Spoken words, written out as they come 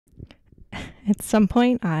At some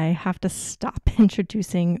point, I have to stop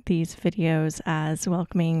introducing these videos as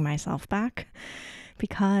welcoming myself back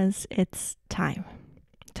because it's time.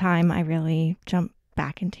 Time I really jumped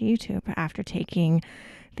back into YouTube after taking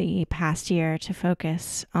the past year to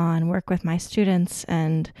focus on work with my students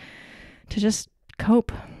and to just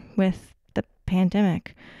cope with the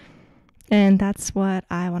pandemic. And that's what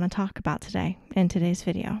I want to talk about today in today's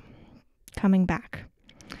video. Coming back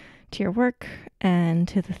to your work and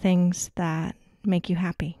to the things that make you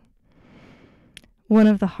happy. One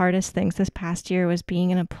of the hardest things this past year was being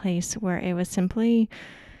in a place where it was simply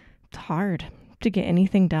hard to get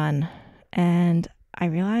anything done. And I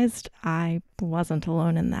realized I wasn't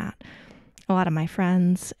alone in that. A lot of my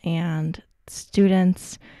friends and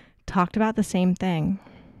students talked about the same thing.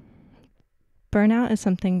 Burnout is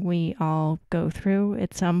something we all go through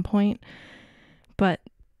at some point, but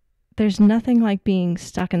there's nothing like being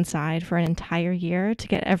stuck inside for an entire year to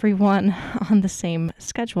get everyone on the same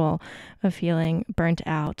schedule of feeling burnt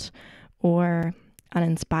out or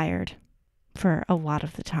uninspired for a lot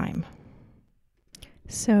of the time.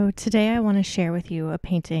 So today I want to share with you a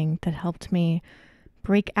painting that helped me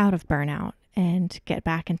break out of burnout and get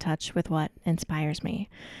back in touch with what inspires me,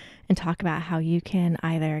 and talk about how you can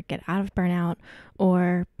either get out of burnout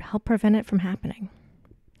or help prevent it from happening.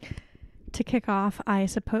 To kick off, I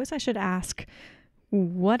suppose I should ask,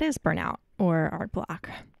 what is burnout or art block?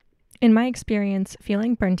 In my experience,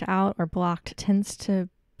 feeling burnt out or blocked tends to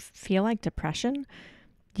feel like depression.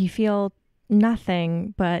 You feel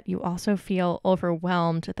nothing, but you also feel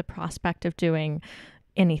overwhelmed at the prospect of doing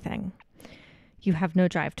anything. You have no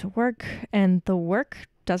drive to work, and the work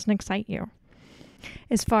doesn't excite you.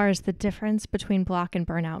 As far as the difference between block and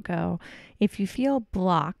burnout go, if you feel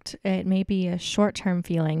blocked, it may be a short-term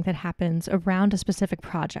feeling that happens around a specific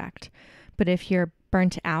project. But if you're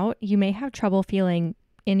burnt out, you may have trouble feeling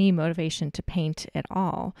any motivation to paint at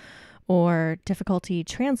all, or difficulty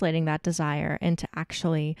translating that desire into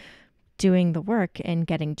actually doing the work and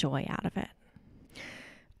getting joy out of it.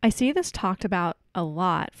 I see this talked about a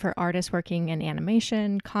lot for artists working in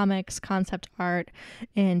animation, comics, concept art,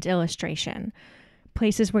 and illustration.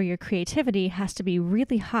 Places where your creativity has to be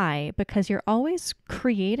really high because you're always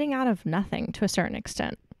creating out of nothing to a certain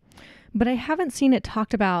extent. But I haven't seen it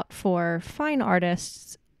talked about for fine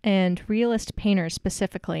artists and realist painters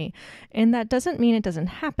specifically, and that doesn't mean it doesn't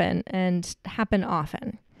happen and happen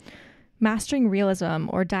often. Mastering realism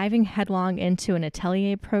or diving headlong into an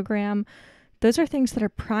atelier program, those are things that are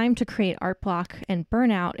primed to create art block and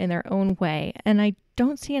burnout in their own way, and I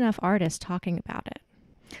don't see enough artists talking about it.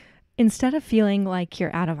 Instead of feeling like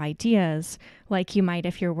you're out of ideas, like you might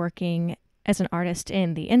if you're working as an artist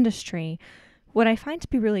in the industry, what I find to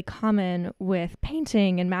be really common with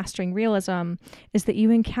painting and mastering realism is that you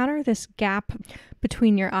encounter this gap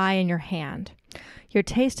between your eye and your hand. Your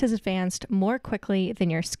taste has advanced more quickly than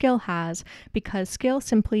your skill has because skills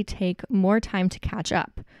simply take more time to catch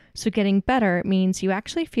up. So getting better means you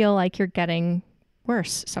actually feel like you're getting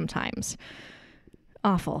worse sometimes.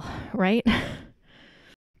 Awful, right?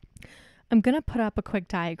 I'm going to put up a quick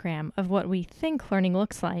diagram of what we think learning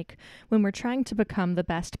looks like when we're trying to become the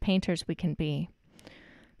best painters we can be.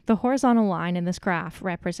 The horizontal line in this graph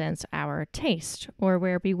represents our taste, or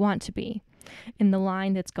where we want to be, and the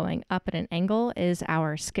line that's going up at an angle is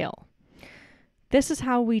our skill. This is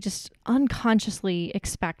how we just unconsciously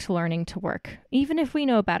expect learning to work. Even if we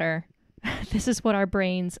know better, this is what our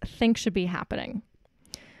brains think should be happening.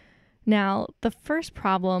 Now, the first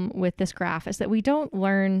problem with this graph is that we don't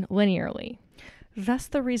learn linearly. Thus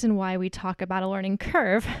the reason why we talk about a learning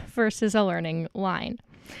curve versus a learning line.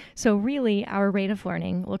 So really, our rate of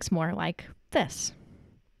learning looks more like this.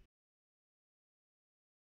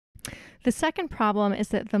 The second problem is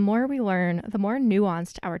that the more we learn, the more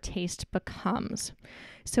nuanced our taste becomes.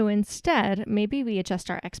 So instead, maybe we adjust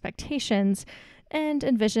our expectations and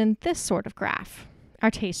envision this sort of graph. Our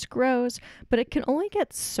taste grows, but it can only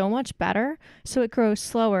get so much better, so it grows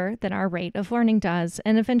slower than our rate of learning does,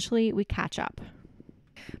 and eventually we catch up.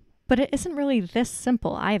 But it isn't really this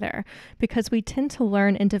simple either, because we tend to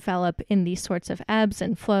learn and develop in these sorts of ebbs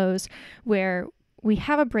and flows where we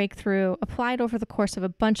have a breakthrough applied over the course of a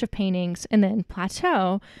bunch of paintings and then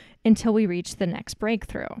plateau until we reach the next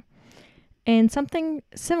breakthrough. And something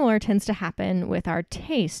similar tends to happen with our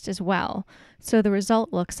taste as well, so the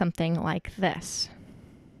result looks something like this.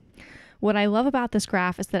 What I love about this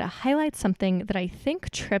graph is that it highlights something that I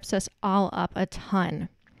think trips us all up a ton.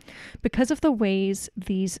 Because of the ways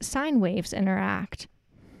these sine waves interact,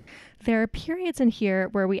 there are periods in here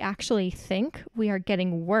where we actually think we are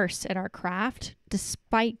getting worse at our craft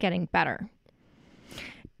despite getting better.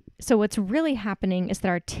 So what's really happening is that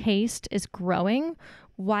our taste is growing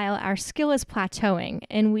while our skill is plateauing,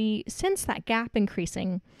 and we sense that gap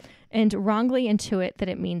increasing and wrongly intuit that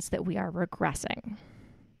it means that we are regressing.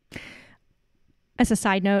 As a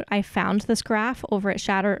side note, I found this graph over at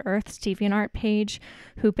Shattered Earth's DeviantArt page,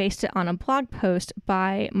 who based it on a blog post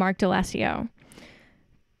by Mark D'Alessio.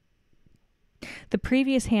 The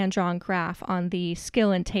previous hand-drawn graph on the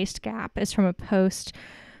skill and taste gap is from a post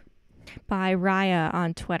by Raya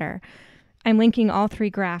on Twitter. I'm linking all 3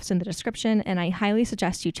 graphs in the description, and I highly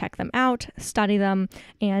suggest you check them out, study them,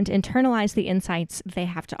 and internalize the insights they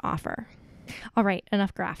have to offer. All right,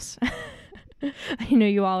 enough graphs. I know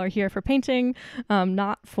you all are here for painting,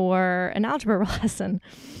 not for an algebra lesson.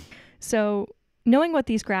 So knowing what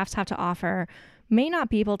these graphs have to offer may not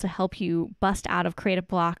be able to help you bust out of creative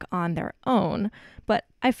block on their own, but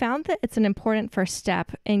I found that it's an important first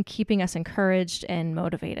step in keeping us encouraged and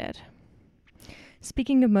motivated.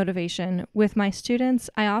 Speaking of motivation, with my students,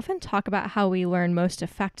 I often talk about how we learn most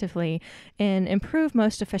effectively and improve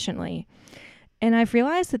most efficiently. And I've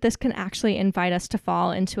realized that this can actually invite us to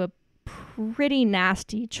fall into a pretty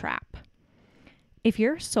nasty trap. If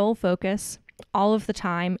your sole focus all of the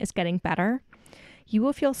time is getting better, you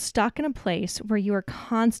will feel stuck in a place where you are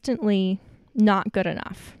constantly not good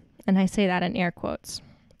enough. And I say that in air quotes.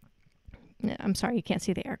 I'm sorry, you can't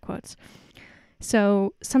see the air quotes.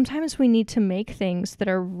 So sometimes we need to make things that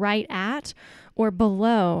are right at or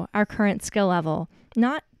below our current skill level,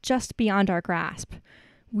 not just beyond our grasp.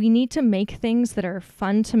 We need to make things that are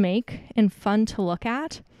fun to make and fun to look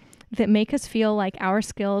at, that make us feel like our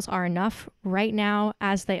skills are enough right now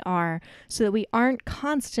as they are, so that we aren't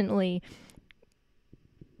constantly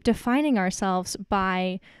defining ourselves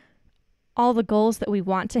by all the goals that we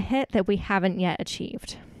want to hit that we haven't yet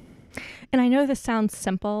achieved. And I know this sounds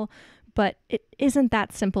simple, but it isn't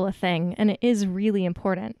that simple a thing, and it is really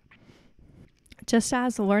important. Just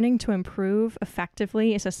as learning to improve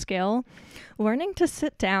effectively is a skill, learning to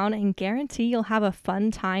sit down and guarantee you'll have a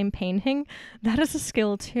fun time painting, that is a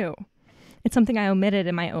skill too. It's something I omitted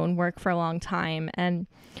in my own work for a long time, and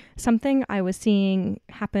something I was seeing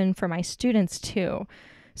happen for my students too.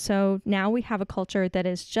 So now we have a culture that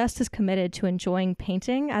is just as committed to enjoying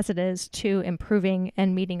painting as it is to improving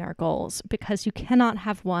and meeting our goals, because you cannot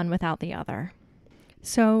have one without the other.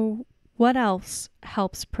 So what else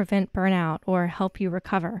helps prevent burnout or help you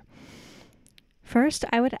recover? First,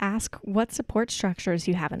 I would ask what support structures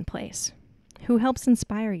you have in place. Who helps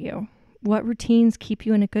inspire you? What routines keep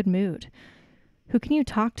you in a good mood? Who can you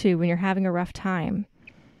talk to when you're having a rough time?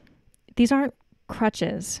 These aren't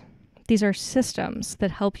crutches. These are systems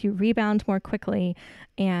that help you rebound more quickly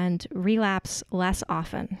and relapse less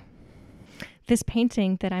often. This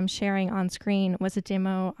painting that I'm sharing on screen was a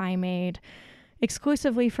demo I made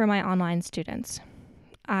exclusively for my online students.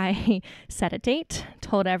 I set a date,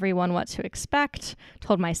 told everyone what to expect,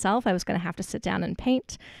 told myself I was going to have to sit down and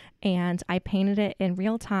paint, and I painted it in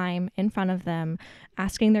real time in front of them,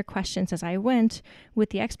 asking their questions as I went,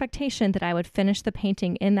 with the expectation that I would finish the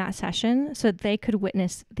painting in that session so that they could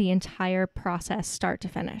witness the entire process start to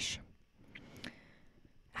finish.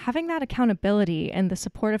 Having that accountability and the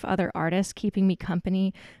support of other artists keeping me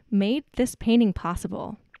company made this painting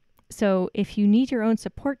possible. So if you need your own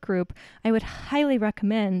support group, I would highly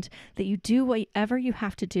recommend that you do whatever you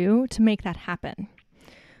have to do to make that happen.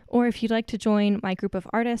 Or if you'd like to join my group of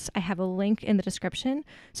artists, I have a link in the description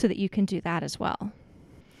so that you can do that as well.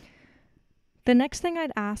 The next thing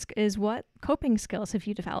I'd ask is, what coping skills have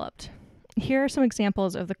you developed? Here are some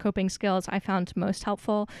examples of the coping skills I found most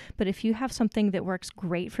helpful, but if you have something that works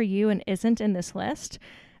great for you and isn't in this list,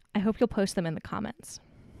 I hope you'll post them in the comments.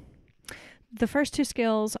 The first 2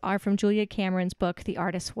 skills are from Julia Cameron's book, The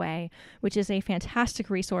Artist's Way, which is a fantastic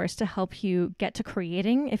resource to help you get to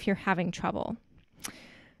creating if you're having trouble.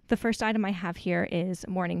 The first item I have here is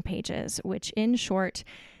morning pages, which in short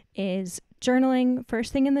is journaling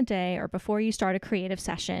first thing in the day or before you start a creative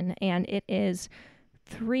session, and it is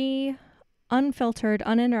 3 unfiltered,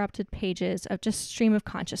 uninterrupted pages of just stream of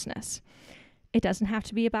consciousness. It doesn't have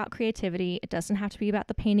to be about creativity. It doesn't have to be about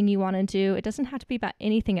the painting you want to do. It doesn't have to be about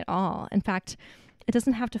anything at all. In fact, it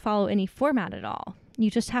doesn't have to follow any format at all. You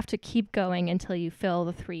just have to keep going until you fill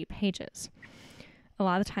the 3 pages. A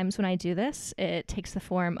lot of times when I do this, it takes the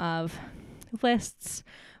form of lists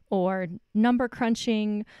or number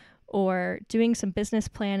crunching or doing some business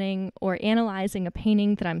planning or analyzing a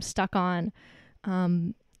painting that I'm stuck on.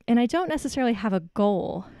 And I don't necessarily have a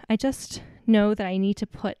goal. I just know that I need to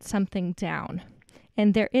put something down.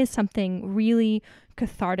 And there is something really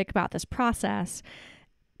cathartic about this process.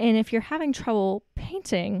 And if you're having trouble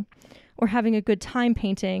painting or having a good time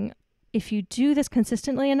painting, if you do this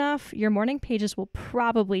consistently enough, your morning pages will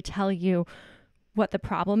probably tell you what the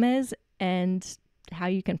problem is and how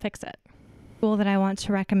you can fix it. The tool that I want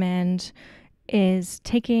to recommend is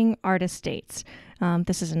taking artist dates.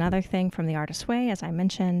 This is another thing from the Artist Way, as I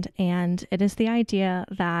mentioned, and it is the idea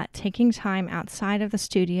that taking time outside of the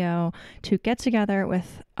studio to get together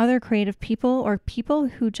with other creative people or people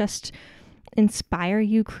who just inspire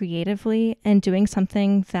you creatively and doing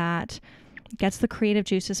something that gets the creative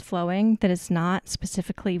juices flowing that is not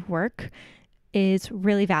specifically work is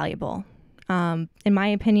really valuable. In my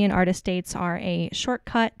opinion, artist dates are a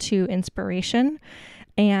shortcut to inspiration.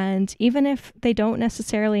 And even if they don't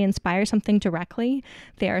necessarily inspire something directly,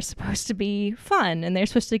 they are supposed to be fun and they're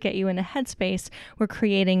supposed to get you in a headspace where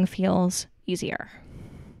creating feels easier.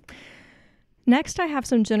 Next, I have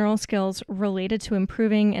some general skills related to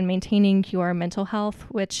improving and maintaining your mental health,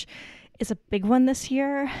 which is a big one this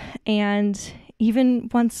year. And even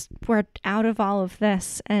once we're out of all of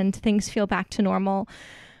this and things feel back to normal,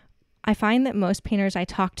 I find that most painters I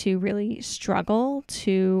talk to really struggle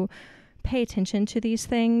to pay attention to these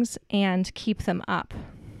things and keep them up.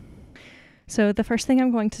 So the first thing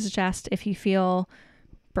I'm going to suggest if you feel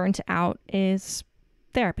burnt out is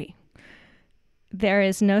therapy. There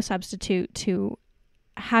is no substitute to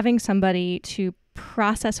having somebody to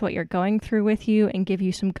process what you're going through with you and give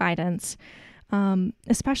you some guidance,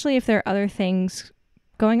 especially if there are other things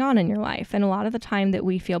going on in your life. And a lot of the time that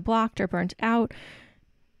we feel blocked or burnt out,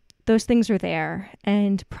 those things are there,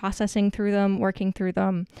 and processing through them, working through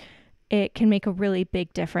them, it can make a really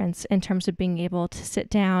big difference in terms of being able to sit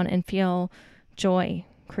down and feel joy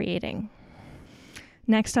creating.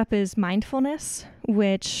 Next up is mindfulness,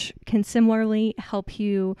 which can similarly help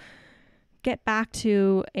you get back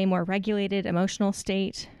to a more regulated emotional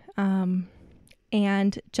state.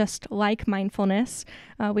 And just like mindfulness,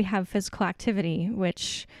 we have physical activity,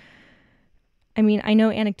 which, I know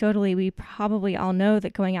anecdotally, we probably all know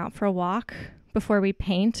that going out for a walk before we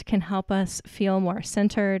paint can help us feel more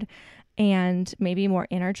centered and maybe more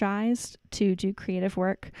energized to do creative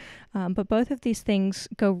work. But both of these things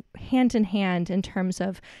go hand in hand in terms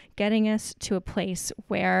of getting us to a place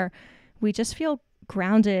where we just feel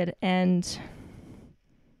grounded and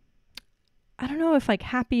I don't know if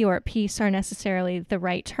happy or at peace are necessarily the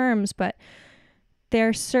right terms, but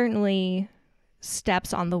they're certainly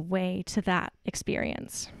steps on the way to that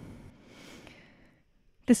experience.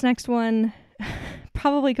 This next one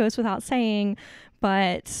probably goes without saying,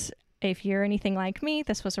 but if you're anything like me,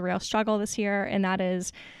 this was a real struggle this year, and that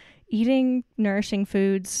is eating nourishing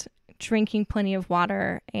foods, drinking plenty of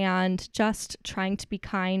water, and just trying to be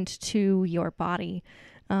kind to your body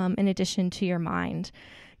in addition to your mind.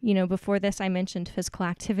 Before this, I mentioned physical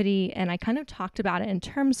activity, and I kind of talked about it in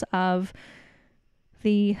terms of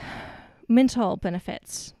the mental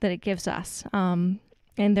benefits that it gives us. And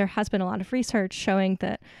there has been a lot of research showing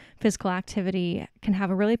that physical activity can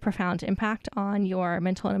have a really profound impact on your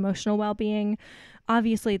mental and emotional well-being.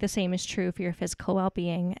 Obviously, the same is true for your physical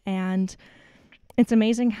well-being. And it's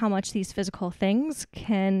amazing how much these physical things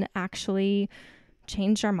can actually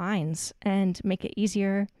change our minds and make it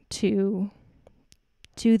easier to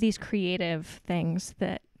do these creative things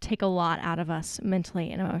that take a lot out of us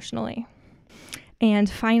mentally and emotionally. And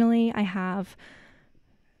finally, I have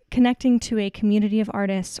connecting to a community of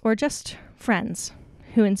artists or just friends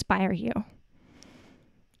who inspire you.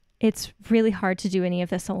 It's really hard to do any of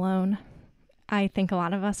this alone. I think a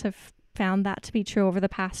lot of us have found that to be true over the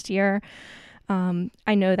past year.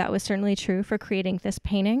 I know that was certainly true for creating this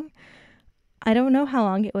painting. I don't know how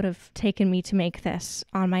long it would have taken me to make this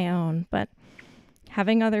on my own, but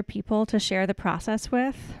having other people to share the process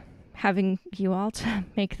with, having you all to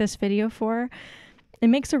make this video for, it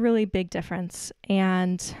makes a really big difference.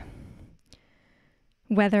 And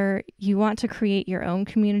whether you want to create your own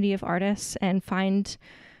community of artists and find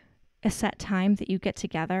a set time that you get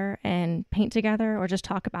together and paint together or just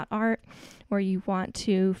talk about art, or you want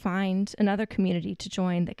to find another community to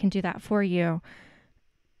join that can do that for you,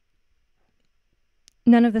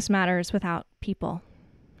 none of this matters without people.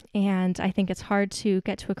 And I think it's hard to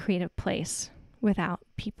get to a creative place without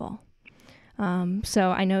people.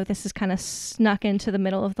 So I know this is kind of snuck into the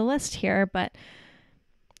middle of the list here, but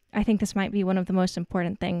I think this might be one of the most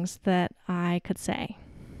important things that I could say.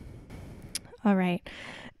 All right.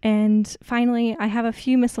 And finally, I have a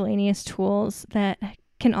few miscellaneous tools that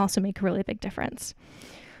can also make a really big difference.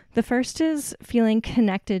 The first is feeling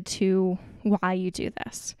connected to why you do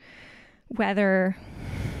this. Whether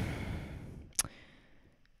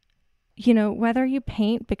you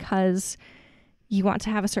paint because you want to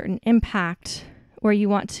have a certain impact, or you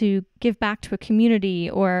want to give back to a community,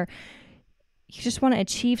 or you just want to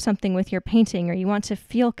achieve something with your painting, or you want to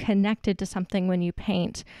feel connected to something when you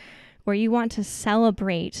paint, or you want to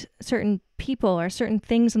celebrate certain people or certain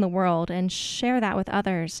things in the world and share that with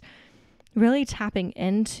others, really tapping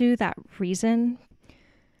into that reason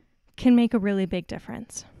can make a really big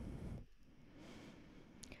difference.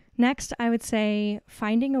 Next, I would say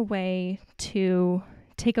finding a way to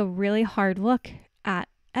take a really hard look at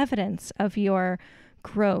evidence of your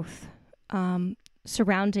growth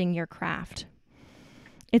surrounding your craft.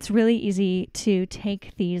 It's really easy to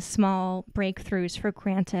take these small breakthroughs for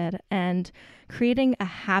granted, and creating a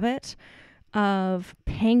habit of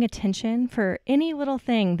paying attention for any little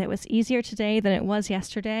thing that was easier today than it was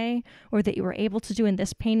yesterday, or that you were able to do in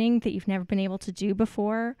this painting that you've never been able to do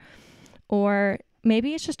before. Or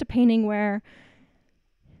maybe it's just a painting where,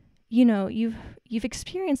 you know, you've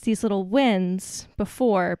experienced these little wins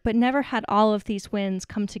before, but never had all of these wins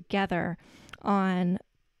come together on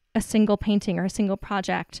a single painting or a single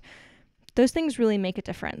project. Those things really make a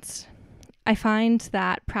difference. I find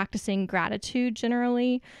that practicing gratitude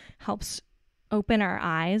generally helps open our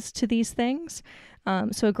eyes to these things.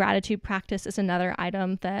 So a gratitude practice is another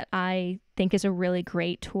item that I think is a really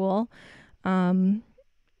great tool.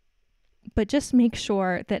 But just make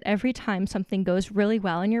sure that every time something goes really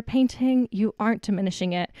well in your painting, you aren't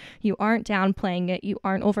diminishing it, you aren't downplaying it, you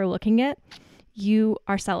aren't overlooking it, you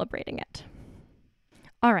are celebrating it.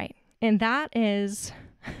 All right, and that is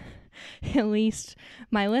at least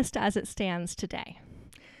my list as it stands today.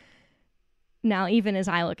 Now, even as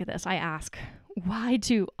I look at this, I ask, why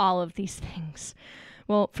do all of these things?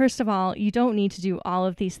 Well, first of all, you don't need to do all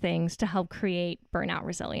of these things to help create burnout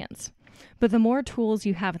resilience. But the more tools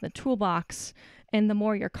you have in the toolbox and the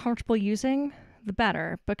more you're comfortable using, the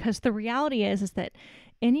better. Because the reality is that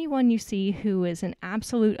anyone you see who is an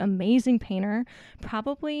absolute amazing painter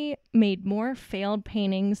probably made more failed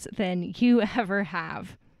paintings than you ever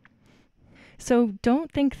have. So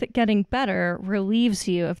don't think that getting better relieves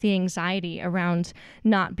you of the anxiety around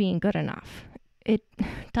not being good enough. It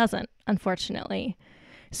doesn't, unfortunately.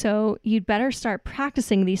 So you'd better start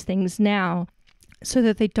practicing these things now so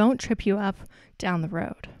that they don't trip you up down the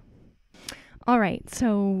road. All right,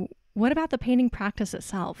 so what about the painting practice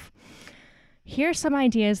itself? Here's some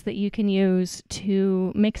ideas that you can use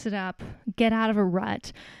to mix it up, get out of a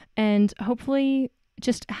rut, and hopefully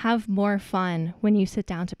just have more fun when you sit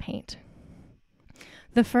down to paint.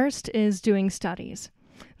 The first is doing studies.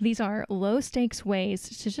 These are low-stakes ways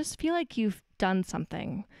to just feel like you've done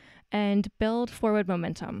something and build forward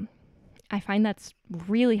momentum. I find that's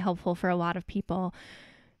really helpful for a lot of people.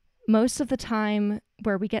 Most of the time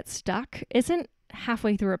where we get stuck isn't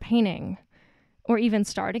halfway through a painting or even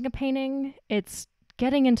starting a painting, it's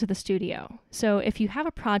getting into the studio. So if you have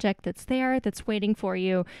a project that's there, that's waiting for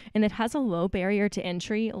you, and that has a low barrier to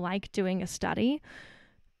entry, like doing a study,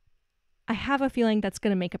 I have a feeling that's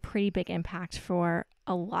going to make a pretty big impact for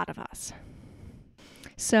a lot of us.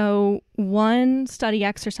 So one study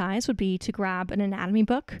exercise would be to grab an anatomy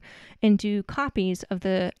book and do copies of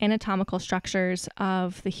the anatomical structures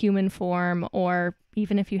of the human form, or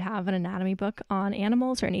even if you have an anatomy book on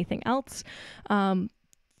animals or anything else.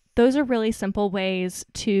 Those are really simple ways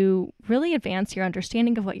to really advance your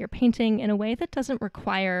understanding of what you're painting in a way that doesn't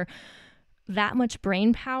require that much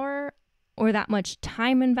brain power or that much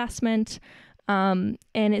time investment. And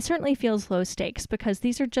it certainly feels low stakes because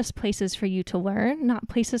these are just places for you to learn, not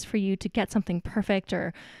places for you to get something perfect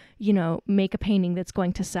or, make a painting that's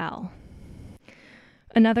going to sell.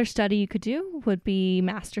 Another study you could do would be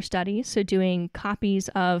master studies. So doing copies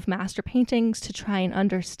of master paintings to try and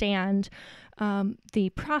understand the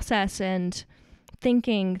process and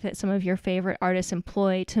thinking that some of your favorite artists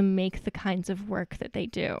employ to make the kinds of work that they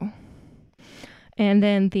do. And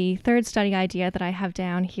then the third study idea that I have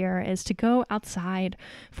down here is to go outside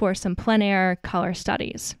for some plein air color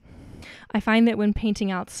studies. I find that when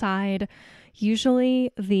painting outside,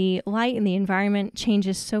 usually the light in the environment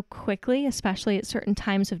changes so quickly, especially at certain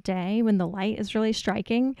times of day when the light is really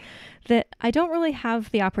striking, that I don't really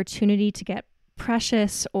have the opportunity to get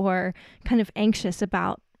precious or kind of anxious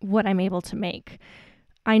about what I'm able to make.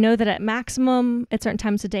 I know that at maximum, at certain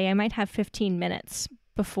times of day, I might have 15 minutes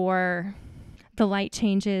before the light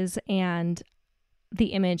changes and the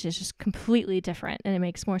image is just completely different, and it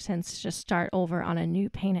makes more sense to just start over on a new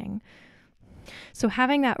painting. So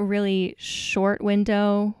having that really short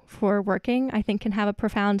window for working, I think, can have a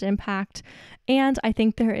profound impact. And I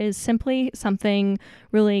think there is simply something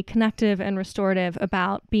really connective and restorative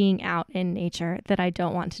about being out in nature that I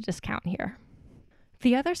don't want to discount here.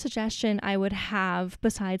 The other suggestion I would have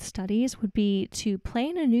besides studies would be to play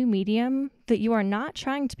in a new medium that you are not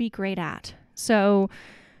trying to be great at. So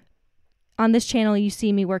on this channel, you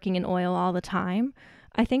see me working in oil all the time.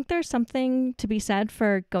 I think there's something to be said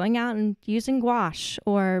for going out and using gouache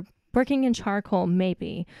or working in charcoal,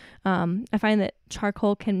 maybe. I find that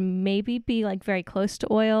charcoal can maybe be like very close to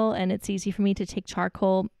oil, and it's easy for me to take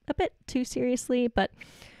charcoal a bit too seriously, but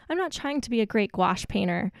I'm not trying to be a great gouache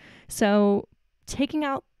painter. So taking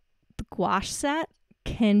out the gouache set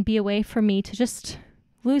can be a way for me to just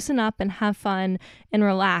loosen up and have fun and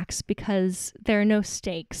relax because there are no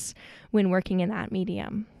stakes when working in that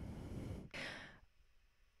medium.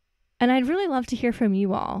 And I'd really love to hear from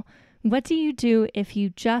you all. What do you do if you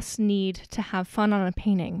just need to have fun on a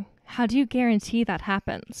painting? How do you guarantee that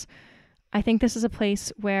happens? I think this is a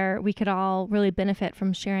place where we could all really benefit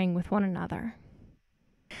from sharing with one another.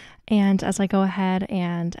 And as I go ahead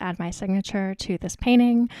and add my signature to this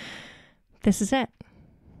painting, this is it.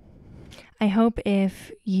 I hope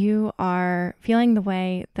if you are feeling the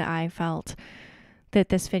way that I felt, that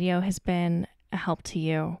this video has been a help to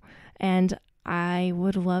you. And I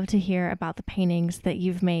would love to hear about the paintings that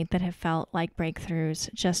you've made that have felt like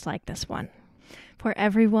breakthroughs, just like this one. For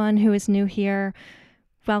everyone who is new here,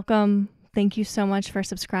 welcome. Thank you so much for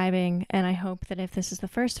subscribing. And I hope that if this is the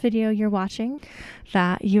first video you're watching,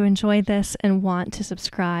 that you enjoy this and want to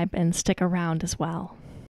subscribe and stick around as well.